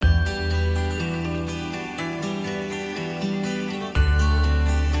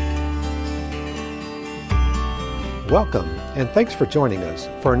Welcome, and thanks for joining us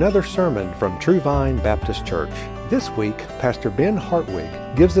for another sermon from True Vine Baptist Church. This week, Pastor Ben Hartwig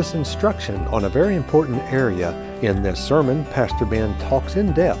gives us instruction on a very important area. In this sermon, Pastor Ben talks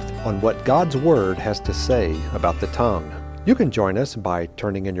in depth on what God's Word has to say about the tongue. You can join us by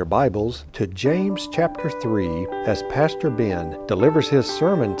turning in your Bibles to James chapter 3 as Pastor Ben delivers his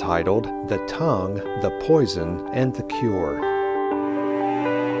sermon titled, The Tongue, the Poison, and the Cure.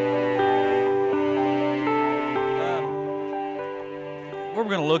 What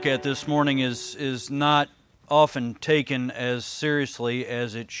we're going to look at this morning is not often taken as seriously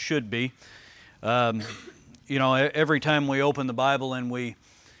as it should be. Every time we open the Bible and we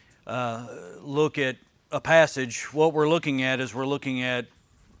look at a passage, what we're looking at is we're looking at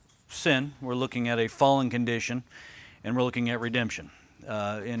sin, we're looking at a fallen condition, and we're looking at redemption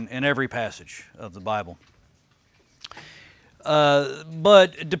in every passage of the Bible.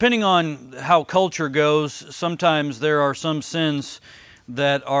 But depending on how culture goes, sometimes there are some sins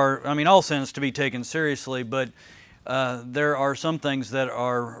that are, all sins to be taken seriously, but there are some things that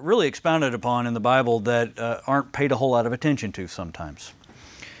are really expounded upon in the Bible that aren't paid a whole lot of attention to sometimes.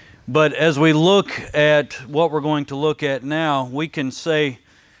 But as we look at what we're going to look at now, we can say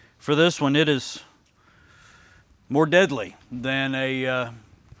for this one, it is more deadly than a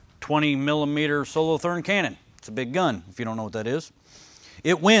 20 millimeter Solotherm cannon. It's a big gun, if you don't know what that is.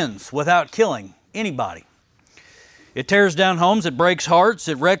 It wins without killing anybody. It tears down homes, it breaks hearts,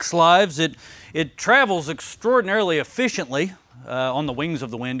 it wrecks lives, it travels extraordinarily efficiently on the wings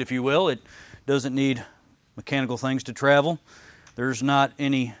of the wind, if you will. It doesn't need mechanical things to travel. There's not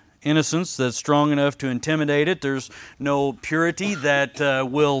any innocence that's strong enough to intimidate it. There's no purity that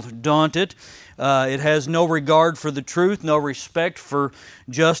will daunt it. It has no regard for the truth, no respect for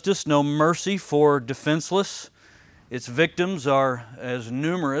justice, no mercy for defenseless. Its victims are as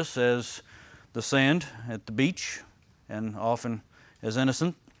numerous as the sand at the beach, and often as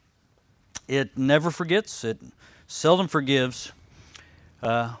innocent. It never forgets. It seldom forgives.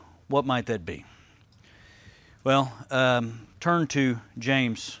 What might that be? Well, turn to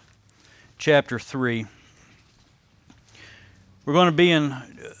James chapter 3. We're going to be in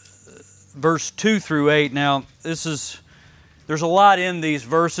verse 2 through 8. Now, there's a lot in these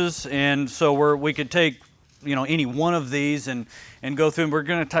verses, and so we could take any one of these and go through. And we're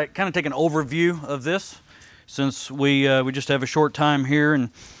going to kind of take an overview of this, since we just have a short time here and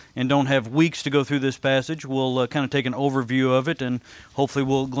don't have weeks to go through this passage. We'll kind of take an overview of it, and hopefully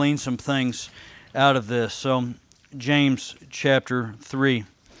we'll glean some things out of this. So, James chapter 3.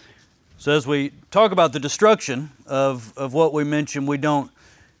 So as we talk about the destruction of what we mentioned, we don't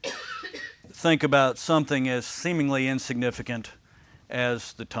think about something as seemingly insignificant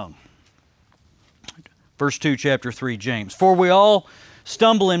as the tongue. Verse 2, chapter 3, James. For we all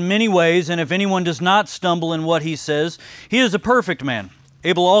stumble in many ways, and if anyone does not stumble in what he says, he is a perfect man,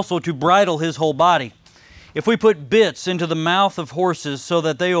 able also to bridle his whole body. If we put bits into the mouth of horses so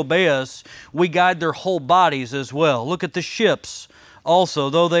that they obey us, we guide their whole bodies as well. Look at the ships also.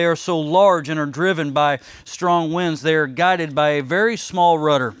 Though they are so large and are driven by strong winds, they are guided by a very small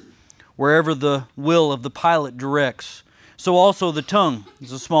rudder, wherever the will of the pilot directs. So also the tongue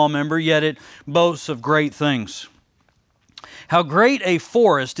is a small member, yet it boasts of great things. How great a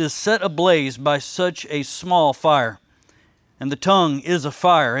forest is set ablaze by such a small fire. And the tongue is a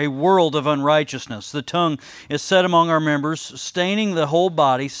fire, a world of unrighteousness. The tongue is set among our members, staining the whole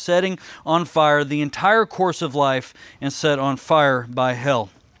body, setting on fire the entire course of life, and set on fire by hell.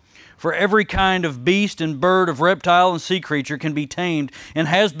 For every kind of beast and bird, of reptile and sea creature can be tamed and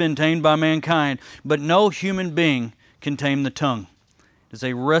has been tamed by mankind, but no human being can tame the tongue. It is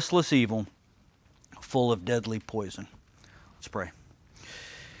a restless evil, full of deadly poison. Let's pray.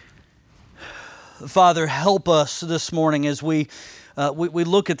 Father, help us this morning as we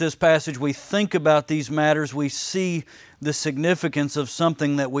look at this passage, we think about these matters, we see the significance of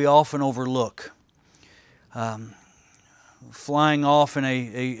something that we often overlook. Flying off in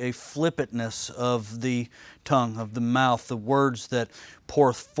a flippantness of the tongue, of the mouth, the words that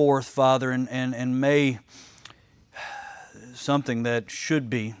pour forth, Father, and may something that should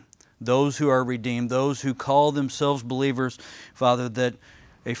be those who are redeemed, those who call themselves believers, Father, that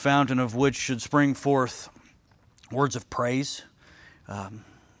a fountain of which should spring forth words of praise,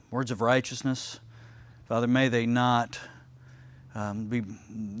 words of righteousness. Father, may they not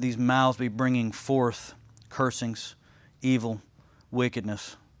these mouths be bringing forth cursings, evil,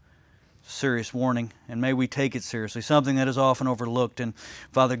 wickedness, serious warning, and may we take it seriously, something that is often overlooked. And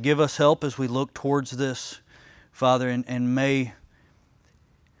Father, give us help as we look towards this, Father, and may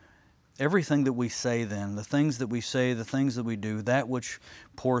everything that we say then, the things that we say, the things that we do, that which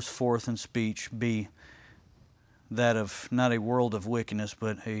pours forth in speech be that of not a world of wickedness,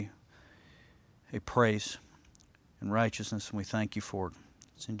 but a praise and righteousness, and we thank you for it.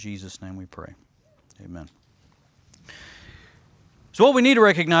 It's in Jesus' name we pray. Amen. So what we need to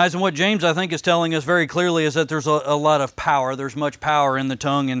recognize, and what James, I think, is telling us very clearly, is that there's a lot of power. There's much power in the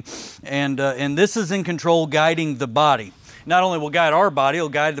tongue, and this is in control, guiding the body. Not only will guide our body, it'll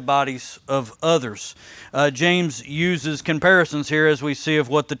guide the bodies of others. James uses comparisons here, as we see, of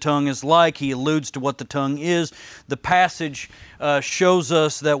what the tongue is like. He alludes to what the tongue is. The passage shows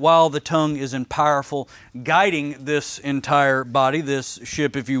us that while the tongue is powerful, guiding this entire body, this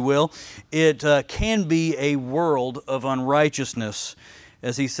ship, if you will, it can be a world of unrighteousness.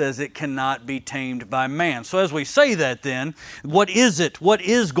 As he says, it cannot be tamed by man. So as we say that then, what is it? What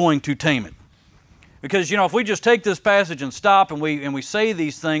is going to tame it? Because, if we just take this passage and stop and we say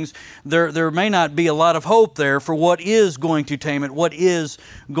these things, there may not be a lot of hope there for what is going to tame it, what is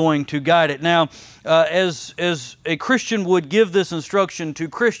going to guide it. Now, as a Christian would give this instruction to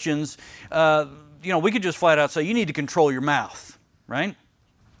Christians, we could just flat out say, you need to control your mouth, right?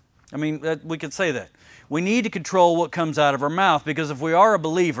 I mean, we could say that. We need to control what comes out of our mouth, because if we are a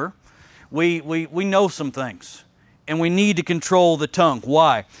believer, we know some things, and we need to control the tongue.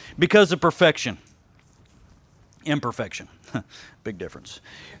 Why? Because of perfection. Imperfection. Big difference.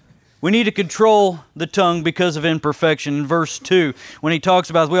 We need to control the tongue because of imperfection. In verse 2, when he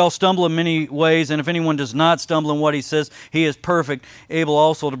talks about we all stumble in many ways, and if anyone does not stumble in what he says, he is perfect, able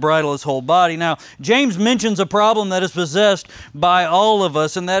also to bridle his whole body. Now, James mentions a problem that is possessed by all of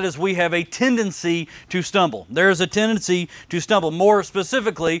us, and that is we have a tendency to stumble. There is a tendency to stumble. More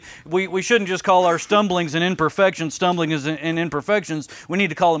specifically, we shouldn't just call our stumblings and imperfections stumblings and imperfections. We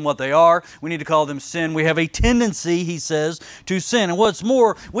need to call them what they are. We need to call them sin. We have a tendency, he says, to sin. And what's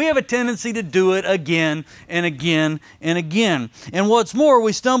more, we have a tendency to do it again and again and again. And what's more,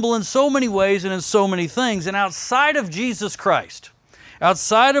 we stumble in so many ways and in so many things. And outside of Jesus Christ,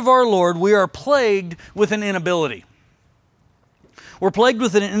 outside of our Lord, we are plagued with an inability. We're plagued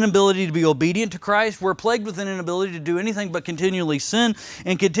with an inability to be obedient to Christ. We're plagued with an inability to do anything but continually sin,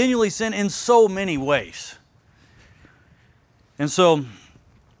 and continually sin in so many ways. And so,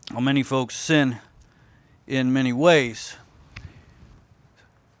 many folks sin in many ways.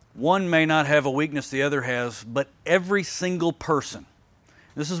 One may not have a weakness the other has, but every single person,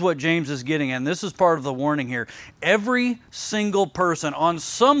 this is what James is getting at, and this is part of the warning here. Every single person on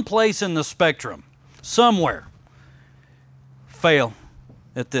some place in the spectrum, somewhere, fail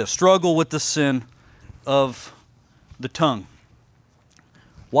at this, struggle with the sin of the tongue.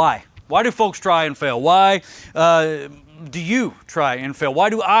 Why? Why do folks try and fail? Why do you try and fail? Why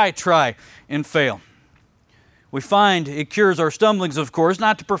do I try and fail? We find it cures our stumblings, of course,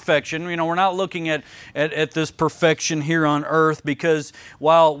 not to perfection. We're not looking at this perfection here on earth, because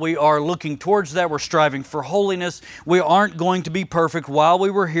while we are looking towards that, we're striving for holiness. We aren't going to be perfect while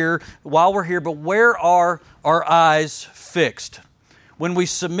we're here, but where are our eyes fixed? When we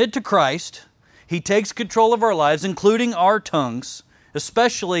submit to Christ, He takes control of our lives, including our tongues,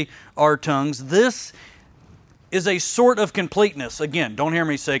 especially our tongues. This is a sort of completeness. Again, don't hear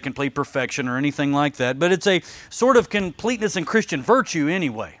me say complete perfection or anything like that, but it's a sort of completeness in Christian virtue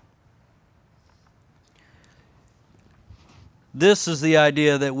anyway. This is the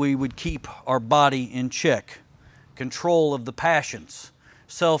idea that we would keep our body in check. Control of the passions.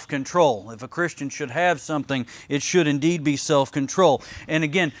 Self-control. If a Christian should have something, it should indeed be self-control. And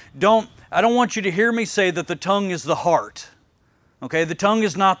again, I don't want you to hear me say that the tongue is the heart. Okay, the tongue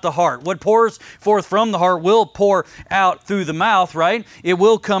is not the heart. What pours forth from the heart will pour out through the mouth, right? It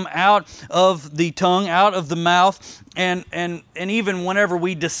will come out of the tongue, out of the mouth, and even whenever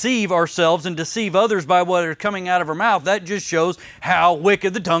we deceive ourselves and deceive others by what is coming out of our mouth, that just shows how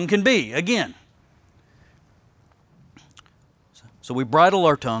wicked the tongue can be, again. So we bridle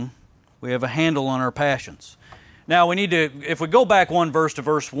our tongue. We have a handle on our passions. Now we need to, if we go back one verse to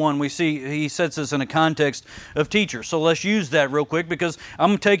verse 1, we see he sets us in a context of teachers. So let's use that real quick, because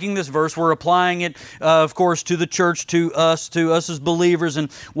I'm taking this verse, we're applying it, of course, to the church, to us as believers,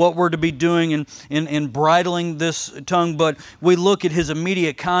 and what we're to be doing in bridling this tongue. But we look at his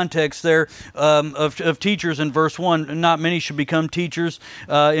immediate context there of teachers in verse 1. Not many should become teachers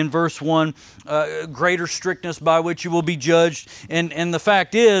in verse 1. Greater strictness by which you will be judged. And the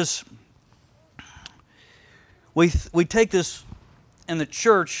fact is, we take this in the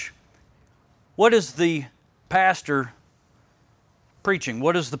church. What is the pastor preaching?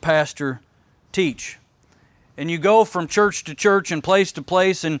 What does the pastor teach? And you go from church to church and place to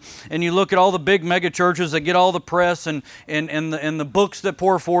place, and you look at all the big mega churches that get all the press and the books that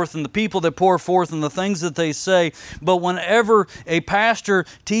pour forth and the people that pour forth and the things that they say. But whenever a pastor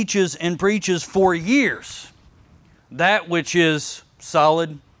teaches and preaches for years, that which is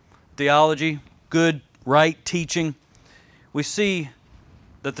solid theology, good, right teaching, we see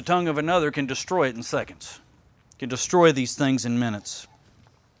that the tongue of another can destroy it in seconds, can destroy these things in minutes.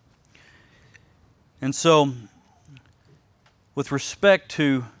 And so, with respect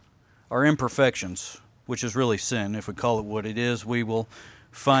to our imperfections, which is really sin, if we call it what it is, we will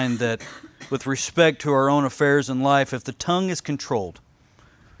find that with respect to our own affairs in life, if the tongue is controlled,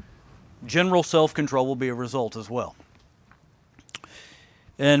 general self-control will be a result as well.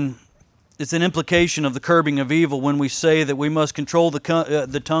 And it's an implication of the curbing of evil when we say that we must control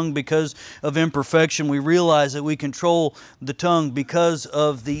the tongue because of imperfection. We realize that we control the tongue because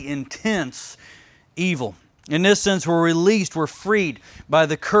of the intense evil. In this sense, we're released, we're freed by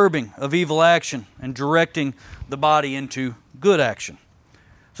the curbing of evil action and directing the body into good action.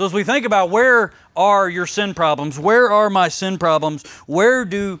 So as we think about where are your sin problems, where are my sin problems, where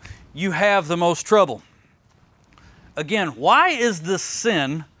do you have the most trouble? Again, why is the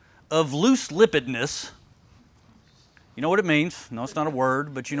sin of loose lippedness? You know what it means. No, it's not a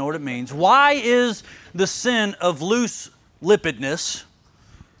word, but you know what it means. Why is the sin of loose lippedness,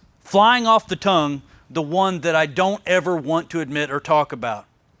 flying off the tongue, the one that I don't ever want to admit or talk about?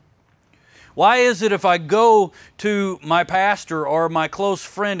 Why is it if I go to my pastor or my close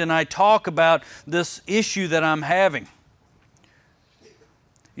friend and I talk about this issue that I'm having?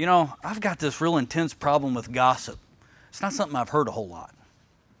 You know, I've got this real intense problem with gossip. It's not something I've heard a whole lot.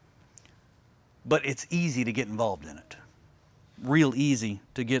 But it's easy to get involved in it. Real easy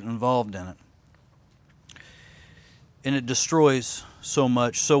to get involved in it. And it destroys so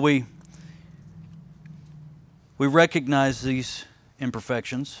much. So we recognize these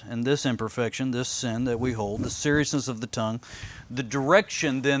imperfections, and this imperfection, this sin that we hold, the seriousness of the tongue, the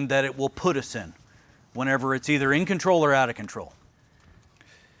direction then that it will put us in whenever it's either in control or out of control.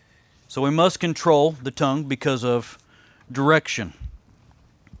 So we must control the tongue because of direction.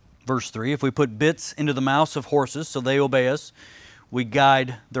 Verse 3, if we put bits into the mouths of horses so they obey us, we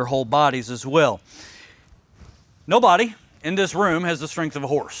guide their whole bodies as well. Nobody in this room has the strength of a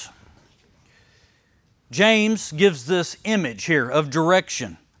horse. James gives this image here of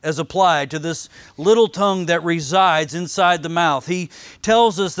direction as applied to this little tongue that resides inside the mouth. He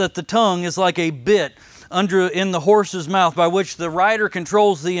tells us that the tongue is like a bit in the horse's mouth by which the rider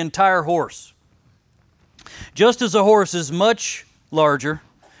controls the entire horse. Just as a horse is much larger,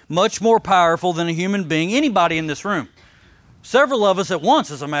 much more powerful than a human being, anybody in this room, several of us at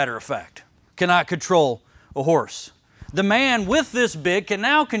once, as a matter of fact, cannot control a horse. The man with this bit can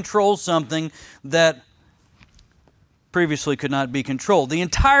now control something that previously could not be controlled. The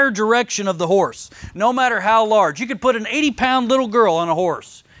entire direction of the horse, no matter how large. You could put an 80-pound little girl on a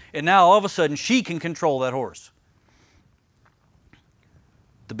horse, and now all of a sudden she can control that horse.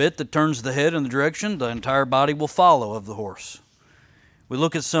 The bit that turns the head in the direction, the entire body will follow of the horse. We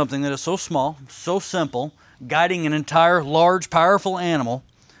look at something that is so small, so simple, guiding an entire large, powerful animal.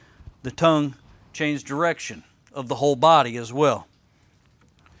 The tongue changes direction of the whole body as well.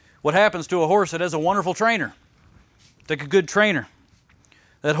 What happens to a horse that has a wonderful trainer? Take a good trainer.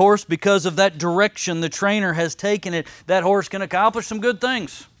 That horse, because of that direction the trainer has taken it, that horse can accomplish some good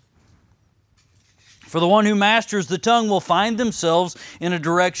things. For the one who masters the tongue will find themselves in a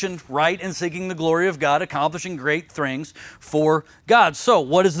direction right and seeking the glory of God, accomplishing great things for God. So,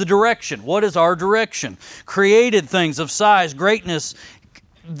 what is the direction? What is our direction? Created things of size, greatness.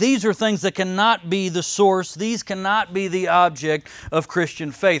 These are things that cannot be the source. These cannot be the object of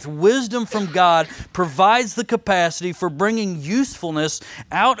Christian faith. Wisdom from God provides the capacity for bringing usefulness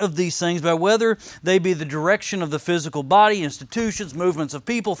out of these things by whether they be the direction of the physical body, institutions, movements of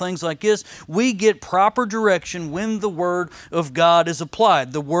people, things like this. We get proper direction when the Word of God is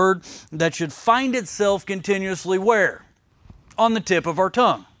applied. The Word that should find itself continuously where? On the tip of our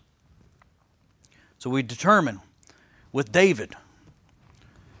tongue. So we determine with David,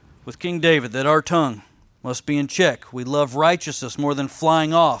 with King David, that our tongue must be in check. We love righteousness more than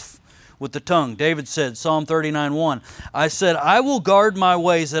flying off with the tongue. David said, Psalm 39:1, I said, I will guard my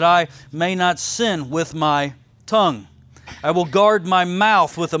ways that I may not sin with my tongue. I will guard my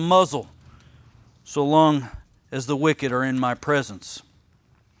mouth with a muzzle so long as the wicked are in my presence.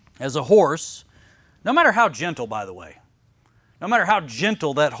 As a horse, no matter how gentle, by the way, no matter how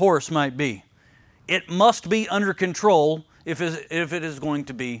gentle that horse might be, it must be under control if it is going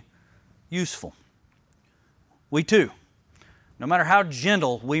to be useful. We too, no matter how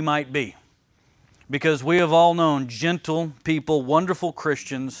gentle we might be, because we have all known gentle people, wonderful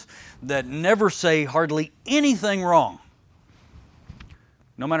Christians that never say hardly anything wrong,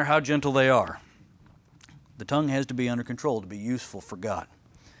 no matter how gentle they are. The tongue has to be under control to be useful for God.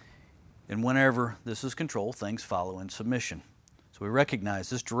 And whenever this is control, things follow in submission. So we recognize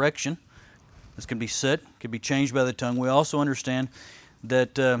this direction. This can be set, can be changed by the tongue. We also understand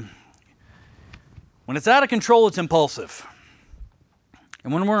that when it's out of control, it's impulsive.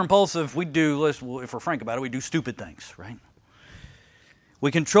 And when we're impulsive, if we're frank about it, we do stupid things, right?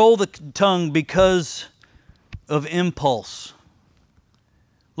 We control the tongue because of impulse.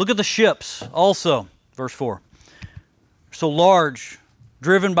 Look at the ships also, verse 4. So large,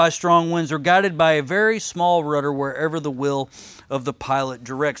 driven by strong winds, are guided by a very small rudder wherever the will of the pilot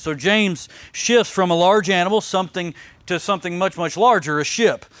directs. So James shifts from a large animal to something much, much larger, a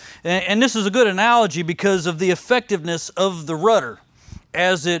ship. And this is a good analogy because of the effectiveness of the rudder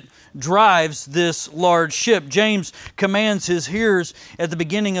as it drives this large ship. James commands his hearers at the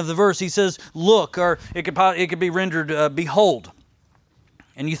beginning of the verse. He says, look, or it could be rendered, behold.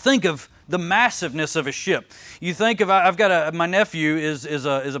 And you think of the massiveness of a ship. You think of, my nephew is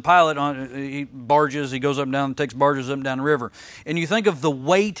a pilot on barges. He goes up and down, takes barges up and down the river. And you think of the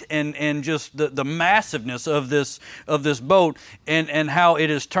weight and just the massiveness of this boat and how it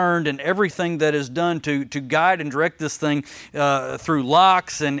is turned and everything that is done to guide and direct this thing through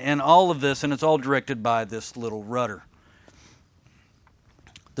locks and all of this, and it's all directed by this little rudder.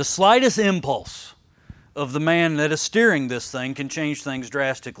 The slightest impulse of the man that is steering this thing can change things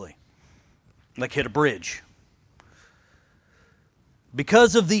drastically. Like hit a bridge.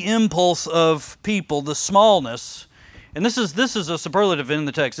 Because of the impulse of people, the smallness, and this is a superlative in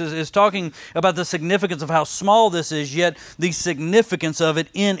the text, is talking about the significance of how small this is, yet the significance of it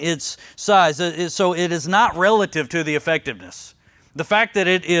in its size. So it is not relative to the effectiveness. The fact that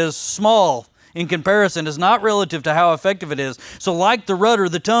it is small in comparison is not relative to how effective it is. So like the rudder,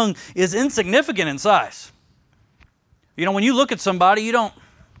 the tongue is insignificant in size. You know, when you look at somebody, you don't,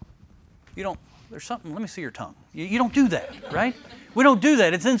 there's something, let me see your tongue. You don't do that, right? We don't do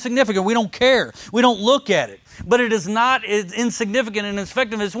that. It's insignificant. We don't care. We don't look at it. But it is not insignificant in its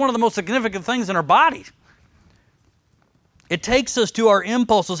effectiveness. It's one of the most significant things in our body. It takes us to our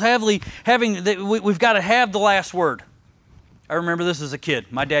impulses. We've got to have the last word. I remember this as a kid.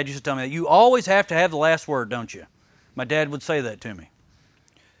 My dad used to tell me that. You always have to have the last word, don't you? My dad would say that to me.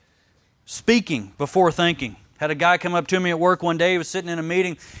 Speaking before thinking. Had a guy come up to me at work one day. He was sitting in a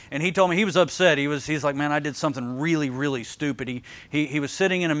meeting, and he told me he was upset. He's like, man, I did something really, really stupid. He was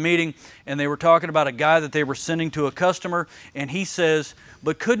sitting in a meeting, and they were talking about a guy that they were sending to a customer, and he says,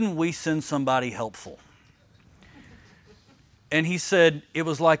 but couldn't we send somebody helpful? And he said, it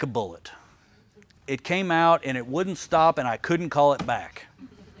was like a bullet. It came out, and it wouldn't stop, and I couldn't call it back.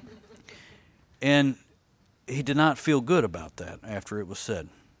 And he did not feel good about that after it was said.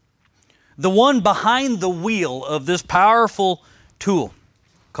 The one behind the wheel of this powerful tool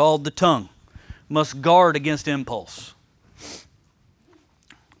called the tongue must guard against impulse.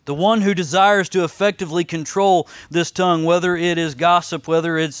 The one who desires to effectively control this tongue, whether it is gossip,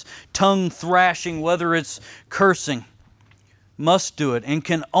 whether it's tongue thrashing, whether it's cursing, must do it and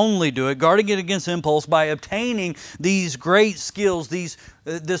can only do it, guarding it against impulse by obtaining these great skills,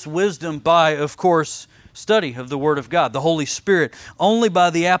 this wisdom by, of course, study of the Word of God, the Holy Spirit, only by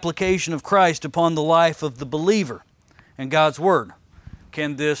the application of Christ upon the life of the believer and God's Word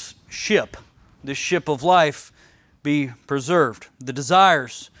can this ship of life be preserved. The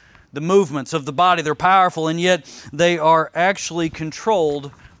desires, the movements of the body, they're powerful, and yet they are actually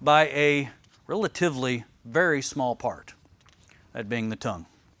controlled by a relatively very small part, that being the tongue,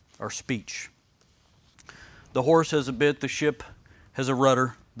 or speech. The horse has a bit, the ship has a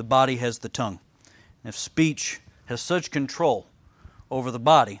rudder, the body has the tongue. If speech has such control over the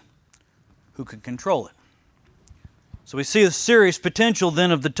body, who can control it? So we see the serious potential then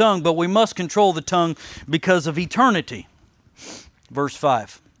of the tongue, but we must control the tongue because of eternity. Verse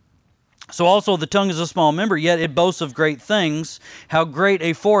 5. So also the tongue is a small member, yet it boasts of great things. How great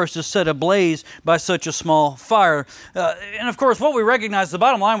a forest is set ablaze by such a small fire. And of course, what we recognize, the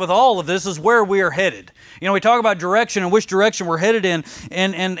bottom line with all of this is where we are headed. You know, we talk about direction and which direction we're headed in,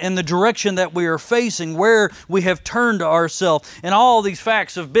 and the direction that we are facing, where we have turned ourselves. And all these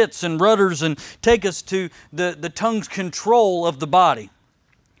facts of bits and rudders and take us to the tongue's control of the body.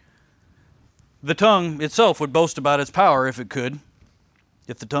 The tongue itself would boast about its power if it could.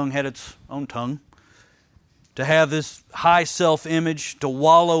 If the tongue had its own tongue, to have this high self-image, to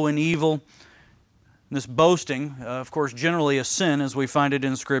wallow in evil, this boasting, of course, generally a sin as we find it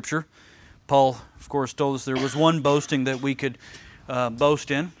in Scripture. Paul, of course, told us there was one boasting that we could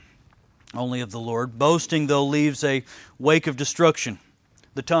boast in, only of the Lord. Boasting, though, leaves a wake of destruction.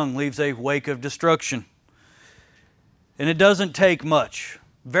 The tongue leaves a wake of destruction. And it doesn't take much,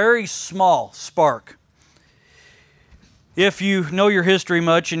 very small spark. If you know your history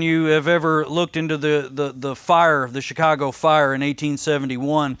much and you have ever looked into the fire, the Chicago fire in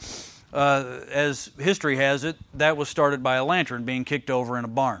 1871, as history has it, that was started by a lantern being kicked over in a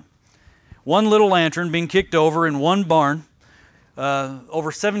barn. One little lantern being kicked over in one barn.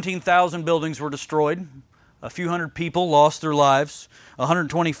 Over 17,000 buildings were destroyed. A few hundred people lost their lives.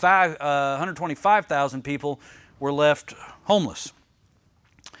 125,000 people were left homeless.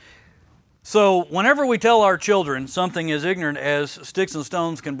 So whenever we tell our children something as ignorant as sticks and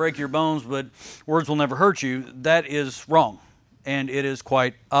stones can break your bones, but words will never hurt you, that is wrong, and it is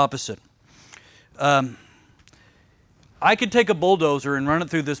quite opposite. I could take a bulldozer and run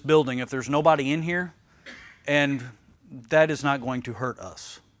it through this building if there's nobody in here, and that is not going to hurt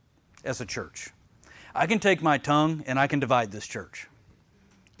us as a church. I can take my tongue and I can divide this church.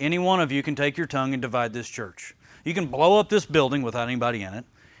 Any one of you can take your tongue and divide this church. You can blow up this building without anybody in it,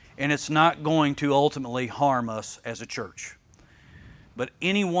 and it's not going to ultimately harm us as a church. But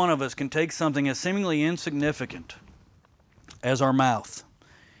any one of us can take something as seemingly insignificant as our mouth,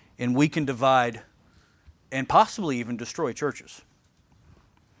 and we can divide and possibly even destroy churches.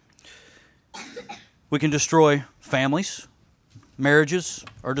 We can destroy families. Marriages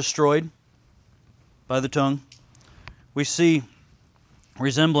are destroyed by the tongue. We see,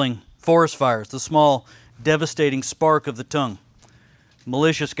 resembling forest fires, the small, devastating spark of the tongue.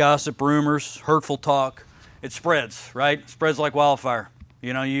 Malicious gossip, rumors, hurtful talk. It spreads, right? It spreads like wildfire.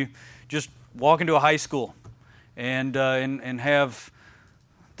 You know, you just walk into a high school and have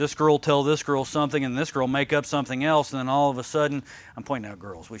this girl tell this girl something and this girl make up something else, and then all of a sudden, I'm pointing out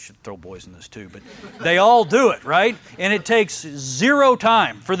girls, we should throw boys in this too, but they all do it, right? And it takes zero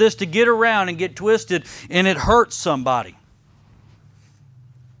time for this to get around and get twisted, and it hurts somebody.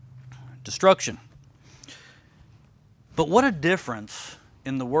 Destruction. But what a difference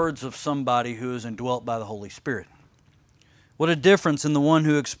in the words of somebody who is indwelt by the Holy Spirit. What a difference in the one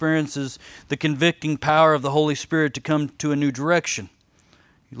who experiences the convicting power of the Holy Spirit to come to a new direction.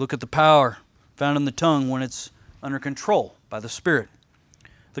 You look at the power found in the tongue when it's under control by the Spirit.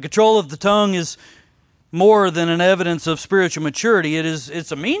 The control of the tongue is more than an evidence of spiritual maturity.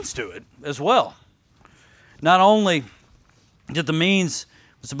 It's a means to it as well. Not only is it the means,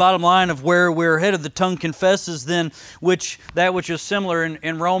 it's the bottom line of where we're headed. The tongue confesses then that which is similar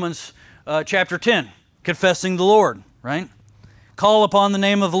in Romans chapter 10, confessing the Lord, right? Call upon the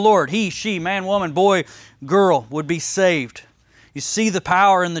name of the Lord. He, she, man, woman, boy, girl would be saved. You see the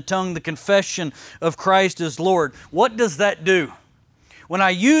power in the tongue, the confession of Christ as Lord. What does that do? When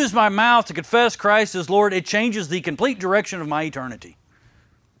I use my mouth to confess Christ as Lord, it changes the complete direction of my eternity.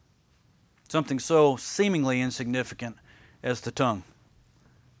 Something so seemingly insignificant as the tongue,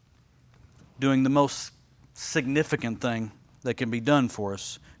 doing the most significant thing that can be done for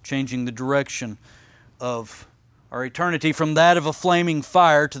us, changing the direction of our eternity from that of a flaming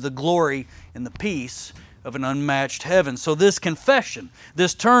fire to the glory and the peace of an unmatched heaven. So this confession,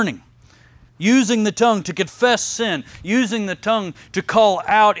 this turning, using the tongue to confess sin, using the tongue to call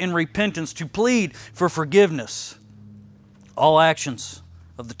out in repentance, to plead for forgiveness, all actions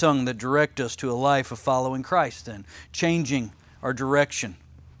of the tongue that direct us to a life of following Christ then, changing our direction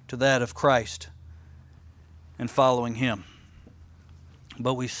to that of Christ and following Him.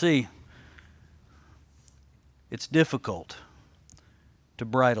 But we see it's difficult to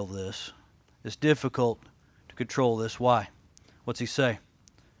bridle this. It's difficult to control this. Why? What's he say?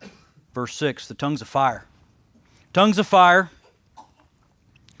 Verse 6, the tongue's a fire. Tongue's a fire,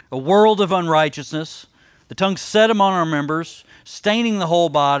 a world of unrighteousness. The tongue set among our members, staining the whole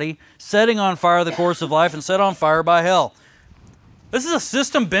body, setting on fire the course of life, and set on fire by hell. This is a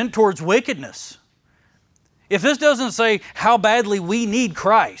system bent towards wickedness. If this doesn't say how badly we need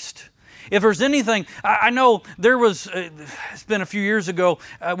Christ, if there's anything, I know there was, it's been a few years ago,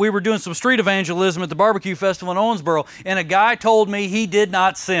 we were doing some street evangelism at the barbecue festival in Owensboro, and a guy told me he did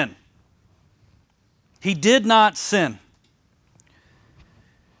not sin. He did not sin.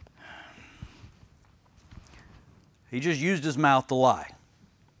 He just used his mouth to lie.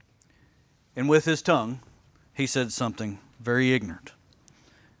 And with his tongue, he said something very ignorant.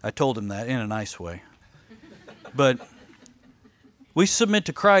 I told him that in a nice way. But we submit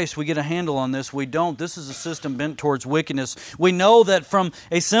to Christ, we get a handle on this. We don't. This is a system bent towards wickedness. We know that from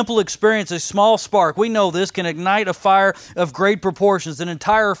a simple experience, a small spark, we know this can ignite a fire of great proportions, an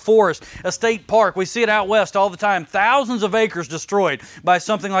entire forest, a state park. We see it out west all the time. Thousands of acres destroyed by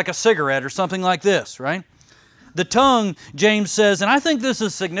something like a cigarette or something like this, right? The tongue, James says, and I think this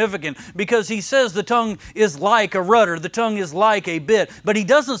is significant because he says the tongue is like a rudder, the tongue is like a bit, but he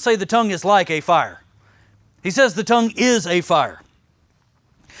doesn't say the tongue is like a fire. He says the tongue is a fire.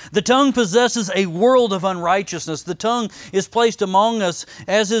 The tongue possesses a world of unrighteousness. The tongue is placed among us,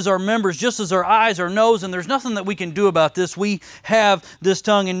 as is our members, just as our eyes, our nose, and there's nothing that we can do about this. We have this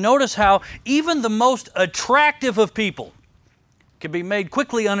tongue. And notice how even the most attractive of people can be made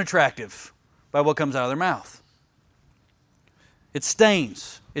quickly unattractive by what comes out of their mouth. It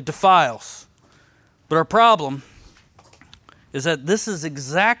stains, it defiles. But our problem is that this is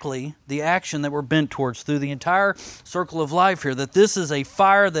exactly the action that we're bent towards through the entire circle of life here, that this is a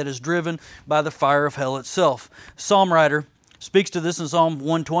fire that is driven by the fire of hell itself. Psalm writer speaks to this in Psalm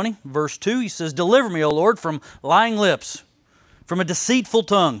 120, verse 2. He says, "Deliver me, O Lord, from lying lips, from a deceitful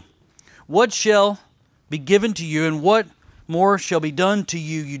tongue. What shall be given to you, and what more shall be done to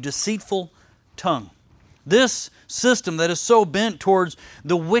you, you deceitful tongue?" This system that is so bent towards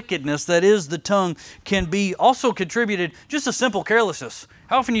the wickedness that is the tongue can be also contributed just a simple carelessness.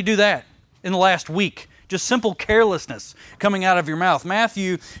 How often you do that in the last week? Just simple carelessness coming out of your mouth.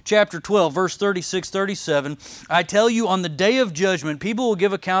 Matthew chapter 12, verse 36, 37. "I tell you, on the day of judgment, people will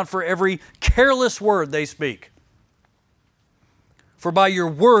give account for every careless word they speak. For by your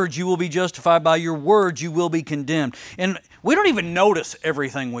words you will be justified, by your words you will be condemned." And we don't even notice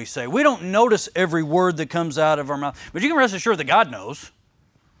everything we say. We don't notice every word that comes out of our mouth. But you can rest assured that God knows.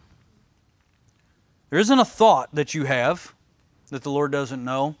 There isn't a thought that you have that the Lord doesn't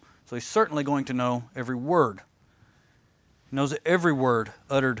know. So He's certainly going to know every word. He knows every word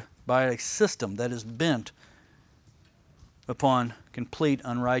uttered by a system that is bent upon complete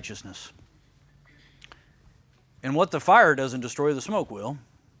unrighteousness. And what the fire doesn't destroy, the smoke will.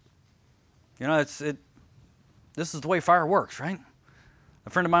 You know, this is the way fire works, right?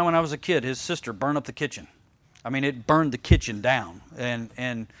 A friend of mine when I was a kid, his sister burned up the kitchen. I mean, it burned the kitchen down.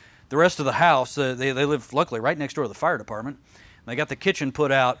 And the rest of the house, they lived luckily right next door to the fire department. They got the kitchen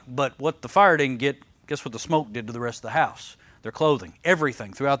put out, but what the fire didn't get, guess what the smoke did to the rest of the house? Their clothing,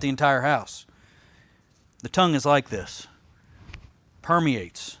 everything throughout the entire house. The tongue is like this.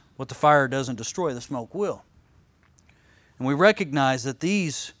 Permeates. What the fire doesn't destroy, the smoke will. And we recognize that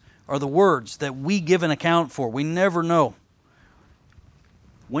these are the words that we give an account for. We never know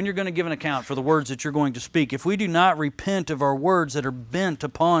when you're going to give an account for the words that you're going to speak. If we do not repent of our words that are bent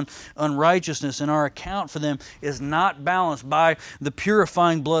upon unrighteousness and our account for them is not balanced by the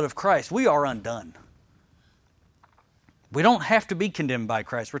purifying blood of Christ, we are undone. We don't have to be condemned by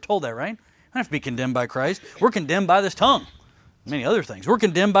Christ. We're told that, right? We don't have to be condemned by Christ. We're condemned by this tongue. Many other things. We're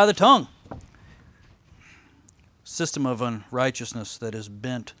condemned by the tongue. System of unrighteousness that is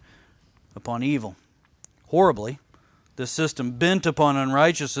bent upon evil. Horribly, this system bent upon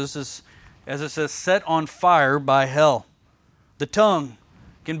unrighteousness is, as it says, set on fire by hell. The tongue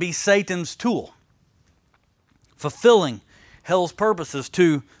can be Satan's tool, fulfilling hell's purposes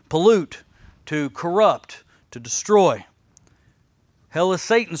to pollute, to corrupt, to destroy. Hell is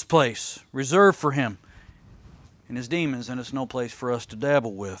Satan's place, reserved for him and his demons, and it's no place for us to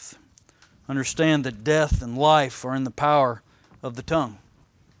dabble with. Understand that death and life are in the power of the tongue.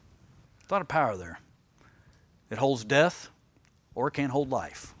 There's a lot of power there. It holds death or it can't hold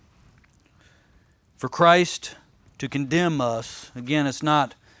life. For Christ to condemn us, again, it's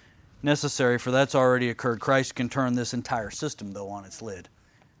not necessary, for that's already occurred. Christ can turn this entire system, though, on its lid.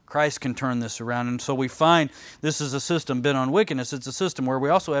 Christ can turn this around. And so we find this is a system bent on wickedness. It's a system where we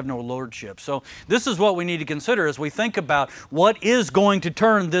also have no lordship. So this is what we need to consider as we think about what is going to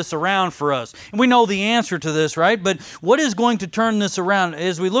turn this around for us. And we know the answer to this, right? But what is going to turn this around?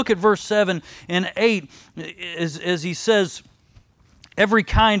 As we look at verse 7 and 8, as he says, "Every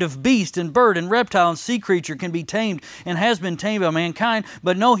kind of beast and bird and reptile and sea creature can be tamed and has been tamed by mankind,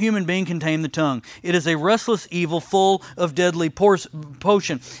 but no human being can tame the tongue. It is a restless evil full of deadly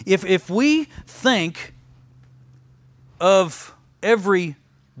potion." If we think of every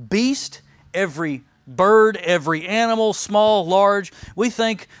beast, every bird, every animal, small, large, we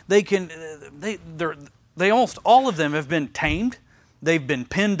think they almost all of them have been tamed. They've been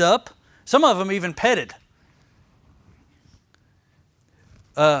pinned up. Some of them even petted.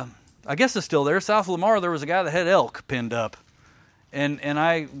 I guess it's still there. South of Lamar, there was a guy that had elk pinned up. And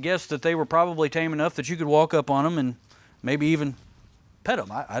I guess that they were probably tame enough that you could walk up on them and maybe even pet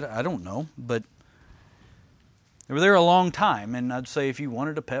them. I don't know. But they were there a long time. And I'd say if you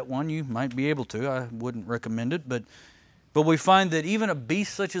wanted to pet one, you might be able to. I wouldn't recommend it. But we find that even a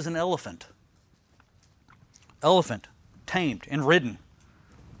beast such as an elephant, tamed and ridden.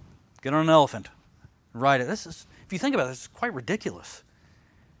 Get on an elephant, ride it. If you think about it, it's quite ridiculous.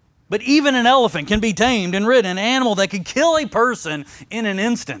 But even an elephant can be tamed and ridden. An animal that can kill a person in an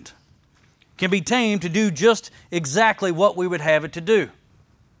instant can be tamed to do just exactly what we would have it to do.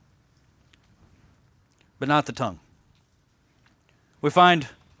 But not the tongue. We find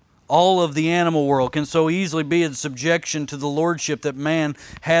all of the animal world can so easily be in subjection to the lordship that man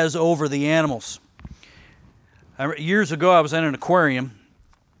has over the animals. Years ago, I was at an aquarium.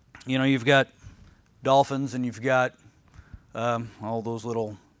 You know, you've got dolphins and you've got all those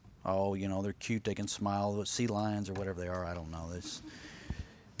little, they're cute, they can smile, sea lions or whatever they are, I don't know this.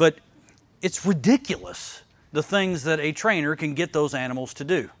 But it's ridiculous, the things that a trainer can get those animals to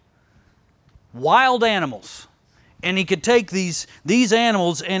do. Wild animals. And he could take these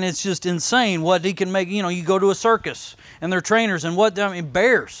animals, and it's just insane what he can make. You know, you go to a circus, and they're trainers, and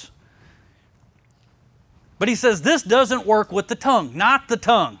bears. But he says this doesn't work with the tongue, not the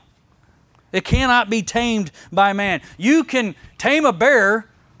tongue. It cannot be tamed by man. You can tame a bear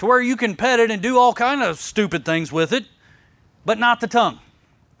to where you can pet it and do all kind of stupid things with it, but not the tongue.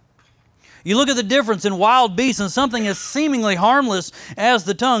 You look at the difference in wild beasts and something as seemingly harmless as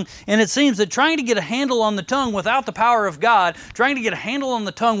the tongue, and it seems that trying to get a handle on the tongue without the power of God, trying to get a handle on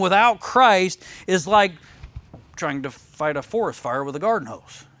the tongue without Christ, is like trying to fight a forest fire with a garden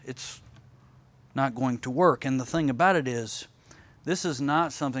hose. It's not going to work. And the thing about it is, this is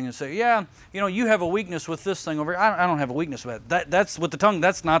not something to say, you have a weakness with this thing over here. I don't have a weakness with that. That's with the tongue.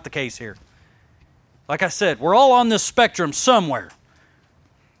 That's not the case here. Like I said, we're all on this spectrum somewhere.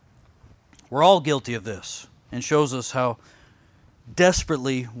 We're all guilty of this, and shows us how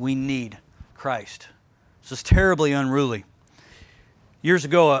desperately we need Christ. This is terribly unruly. Years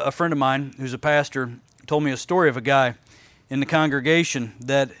ago, a friend of mine who's a pastor told me a story of a guy in the congregation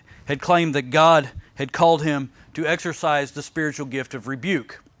that had claimed that God had called him to exercise the spiritual gift of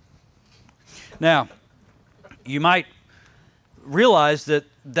rebuke. Now, you might realize that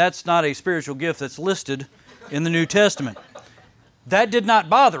that's not a spiritual gift that's listed in the New Testament. That did not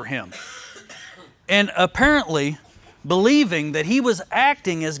bother him. And apparently, believing that he was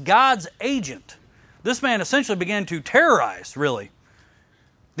acting as God's agent, this man essentially began to terrorize, really,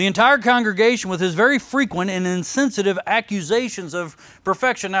 the entire congregation with his very frequent and insensitive accusations of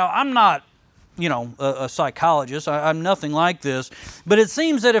perfection. Now, I'm not, a psychologist. I'm nothing like this. But it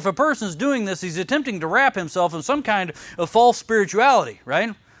seems that if a person's doing this, he's attempting to wrap himself in some kind of false spirituality,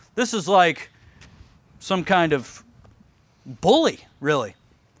 right? This is like some kind of bully, really.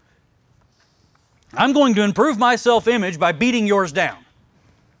 I'm going to improve my self-image by beating yours down.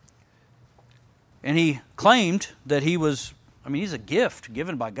 And he claimed that he's a gift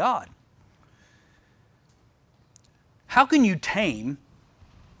given by God. How can you tame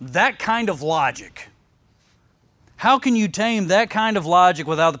that kind of logic? How can you tame that kind of logic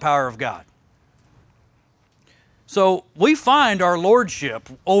without the power of God? So we find our lordship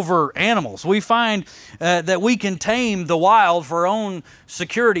over animals. We find that we can tame the wild for our own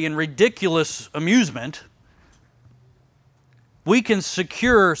security and ridiculous amusement. We can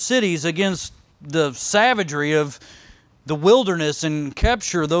secure cities against the savagery of the wilderness and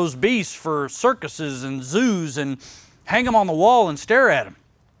capture those beasts for circuses and zoos and hang them on the wall and stare at them,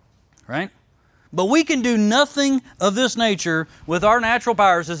 right? But we can do nothing of this nature with our natural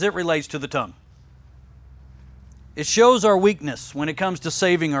powers as it relates to the tongue. It shows our weakness when it comes to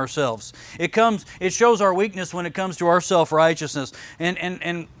saving ourselves. It shows our weakness when it comes to our self-righteousness.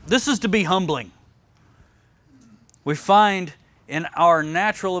 And this is to be humbling. We find in our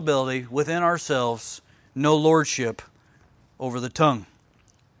natural ability within ourselves no lordship over the tongue.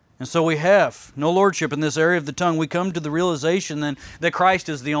 And so we have no lordship in this area of the tongue. We come to the realization then that Christ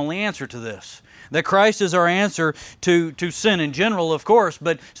is the only answer to this. That Christ is our answer to sin in general, of course,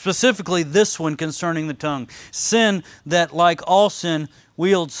 but specifically this one concerning the tongue. Sin that, like all sin,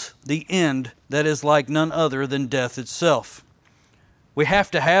 wields the end that is like none other than death itself. We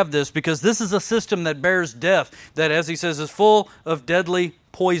have to have this because this is a system that bears death, that, as he says, is full of deadly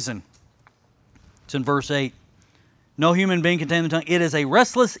poison. It's in verse 8. No human being can tame the tongue. It is a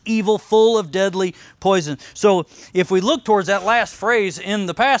restless evil full of deadly poison. So if we look towards that last phrase in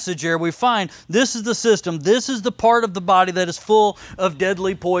the passage here, we find this is the system, this is the part of the body that is full of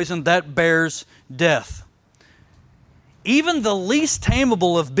deadly poison that bears death. Even the least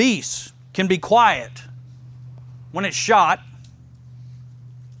tameable of beasts can be quiet when it's shot.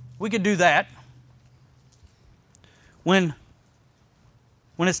 We could do that. When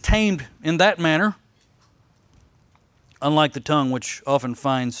it's tamed in that manner, unlike the tongue, which often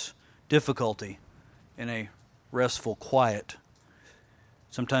finds difficulty in a restful quiet.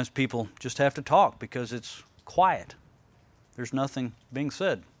 Sometimes people just have to talk because it's quiet. There's nothing being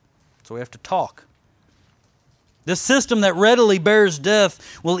said, so we have to talk. This system that readily bears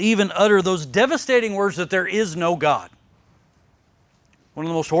death will even utter those devastating words that there is no God. One of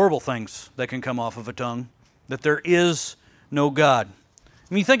the most horrible things that can come off of a tongue, that there is no God.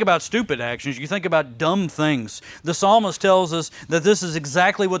 When you think about stupid actions, you think about dumb things. The psalmist tells us that this is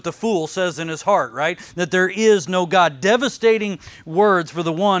exactly what the fool says in his heart, right? That there is no God. Devastating words for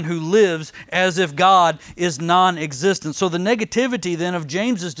the one who lives as if God is non-existent. So the negativity then of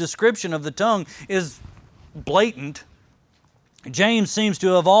James's description of the tongue is blatant. James seems to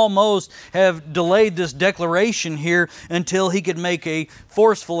have almost delayed this declaration here until he could make a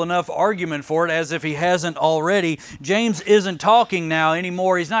forceful enough argument for it, as if he hasn't already. James isn't talking now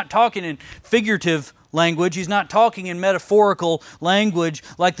anymore. He's not talking in figurative language. He's not talking in metaphorical language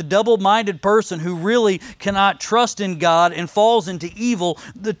like the double-minded person who really cannot trust in God and falls into evil.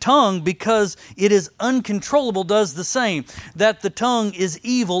 The tongue, because it is uncontrollable, does the same. That the tongue is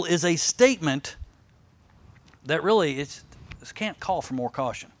evil is a statement that really this can't call for more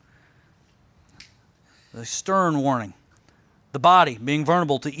caution. A stern warning. The body being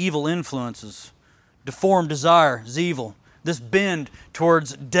vulnerable to evil influences. Deformed desire is evil. This bend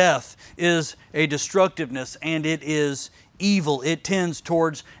towards death is a destructiveness, and it is evil. It tends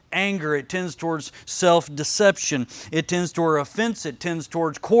towards anger. It tends towards self-deception. It tends toward offense. It tends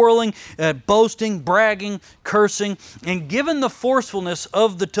towards quarreling, boasting, bragging, cursing. And given the forcefulness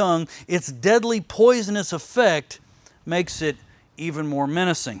of the tongue, its deadly poisonous effect makes it even more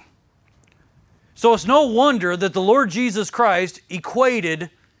menacing. So it's no wonder that the Lord Jesus Christ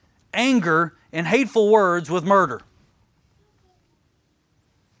equated anger and hateful words with murder.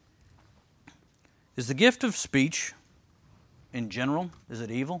 Is the gift of speech in general, is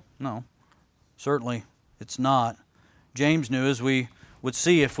it evil? No, certainly it's not. James knew, as we would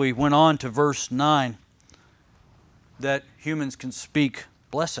see if we went on to verse 9, that humans can speak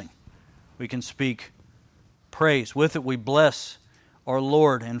blessing. We can speak praise. With it we bless our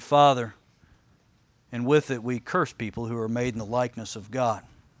Lord and Father, and with it we curse people who are made in the likeness of God.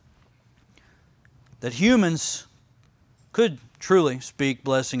 That humans could truly speak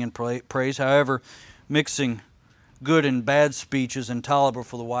blessing and praise, however, mixing good and bad speech is intolerable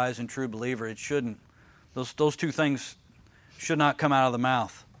for the wise and true believer. It shouldn't. Those two things should not come out of the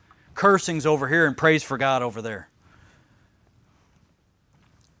mouth. Cursing's over here and praise for God over there.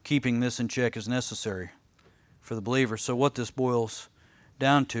 Keeping this in check is necessary for the believer. So what this boils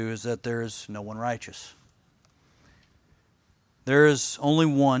down to is that there is no one righteous. There is only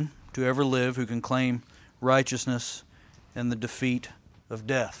one to ever live who can claim righteousness and the defeat of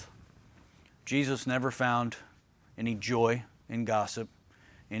death. Jesus never found any joy in gossip,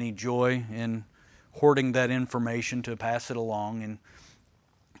 any joy in hoarding that information to pass it along and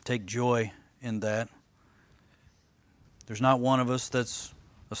take joy in that. There's not one of us that's,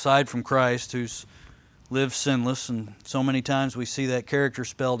 aside from Christ, who's lived sinless, and so many times we see that character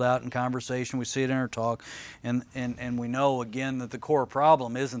spelled out in conversation, we see it in our talk, and we know again that the core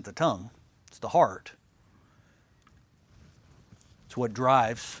problem isn't the tongue, it's the heart. It's what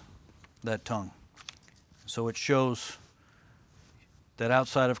drives that tongue. So it shows that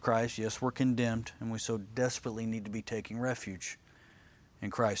outside of Christ, yes, we're condemned, and we so desperately need to be taking refuge in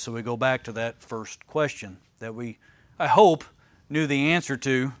Christ. So we go back to that first question that we, I hope, knew the answer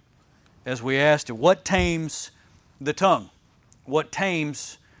to as we asked it. What tames the tongue? What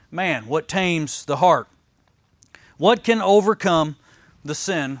tames man? What tames the heart? What can overcome the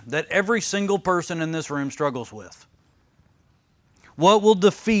sin that every single person in this room struggles with? What will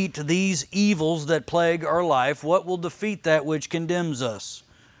defeat these evils that plague our life? What will defeat that which condemns us?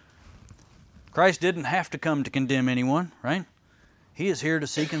 Christ didn't have to come to condemn anyone, right? He is here to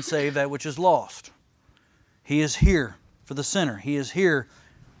seek and save that which is lost. He is here for the sinner. He is here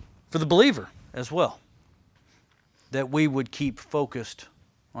for the believer as well, that we would keep focused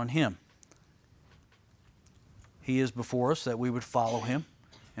on Him. He is before us, that we would follow Him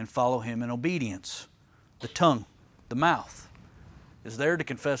and follow Him in obedience. The tongue, the mouth, is there to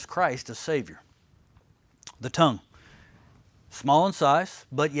confess Christ as Savior. The tongue, small in size,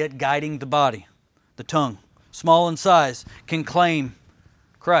 but yet guiding the body. The tongue, small in size, can claim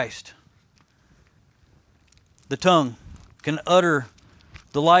Christ. The tongue can utter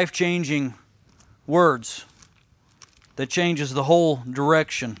the life-changing words that changes the whole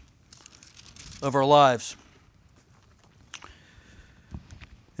direction of our lives.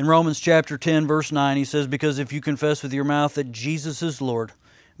 In Romans chapter 10, verse 9, he says, because if you confess with your mouth that Jesus is Lord,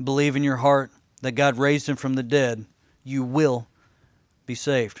 believe in your heart that God raised Him from the dead, you will be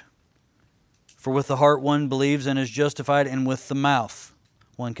saved. For with the heart one believes and is justified, and with the mouth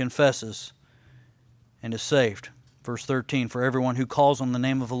one confesses and is saved. Verse 13, for everyone who calls on the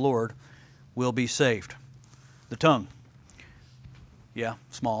name of the Lord will be saved. The tongue,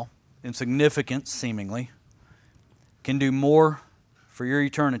 small, insignificant seemingly, can do more for your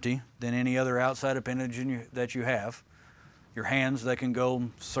eternity than any other outside appendage that you have. your hands that can go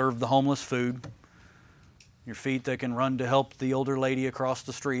serve the homeless food, your feet that can run to help the older lady across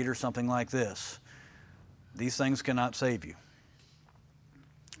the street or something like this. These things cannot save you.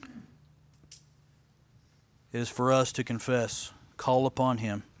 It is for us to confess, call upon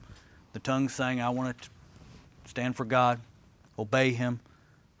Him. The tongue saying, I want to stand for God, obey Him,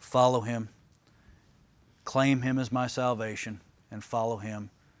 follow Him, claim Him as my salvation, and follow Him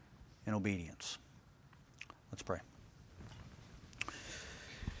in obedience. Let's pray.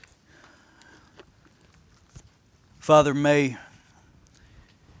 Father, may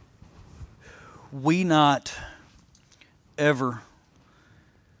we not ever,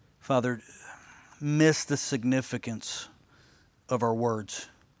 Father, miss the significance of our words,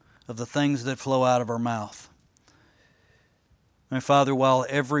 of the things that flow out of our mouth. And Father, while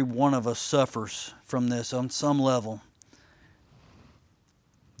every one of us suffers from this on some level,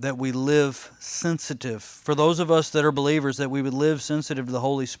 that we live sensitive. For those of us that are believers, that we would live sensitive to the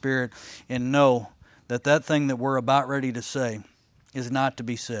Holy Spirit and know that that thing that we're about ready to say is not to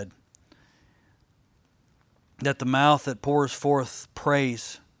be said. That the mouth that pours forth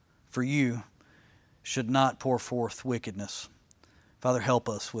praise for you should not pour forth wickedness. Father, help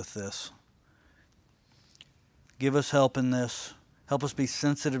us with this. Give us help in this. Help us be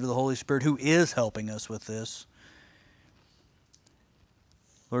sensitive to the Holy Spirit who is helping us with this.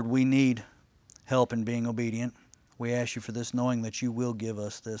 Lord, we need help in being obedient. We ask you for this, knowing that you will give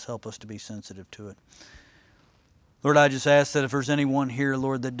us this. Help us to be sensitive to it. Lord, I just ask that if there's anyone here,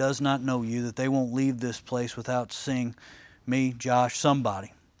 Lord, that does not know you, that they won't leave this place without seeing me, Josh,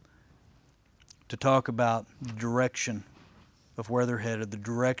 somebody, to talk about the direction of where they're headed, the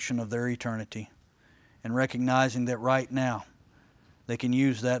direction of their eternity, and recognizing that right now they can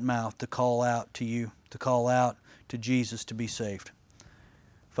use that mouth to call out to you, to call out to Jesus to be saved.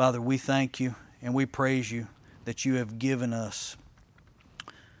 Father, we thank you and we praise you that you have given us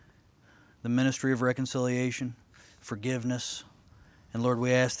the ministry of reconciliation, forgiveness, and Lord,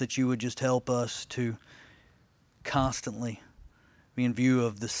 we ask that you would just help us to constantly be in view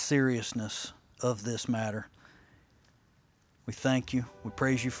of the seriousness of this matter. We thank you. We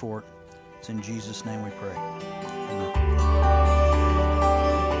praise you for it. It's in Jesus' name we pray. Amen.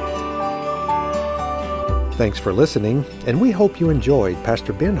 Thanks for listening, and we hope you enjoyed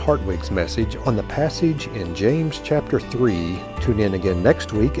Pastor Ben Hartwig's message on the passage in James chapter 3. Tune in again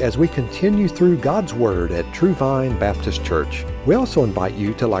next week as we continue through God's Word at True Vine Baptist Church. We also invite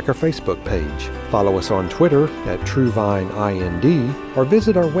you to like our Facebook page, follow us on Twitter at TrueVineIND, or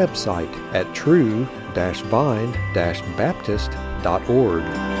visit our website at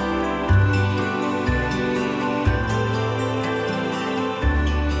true-vine-baptist.org.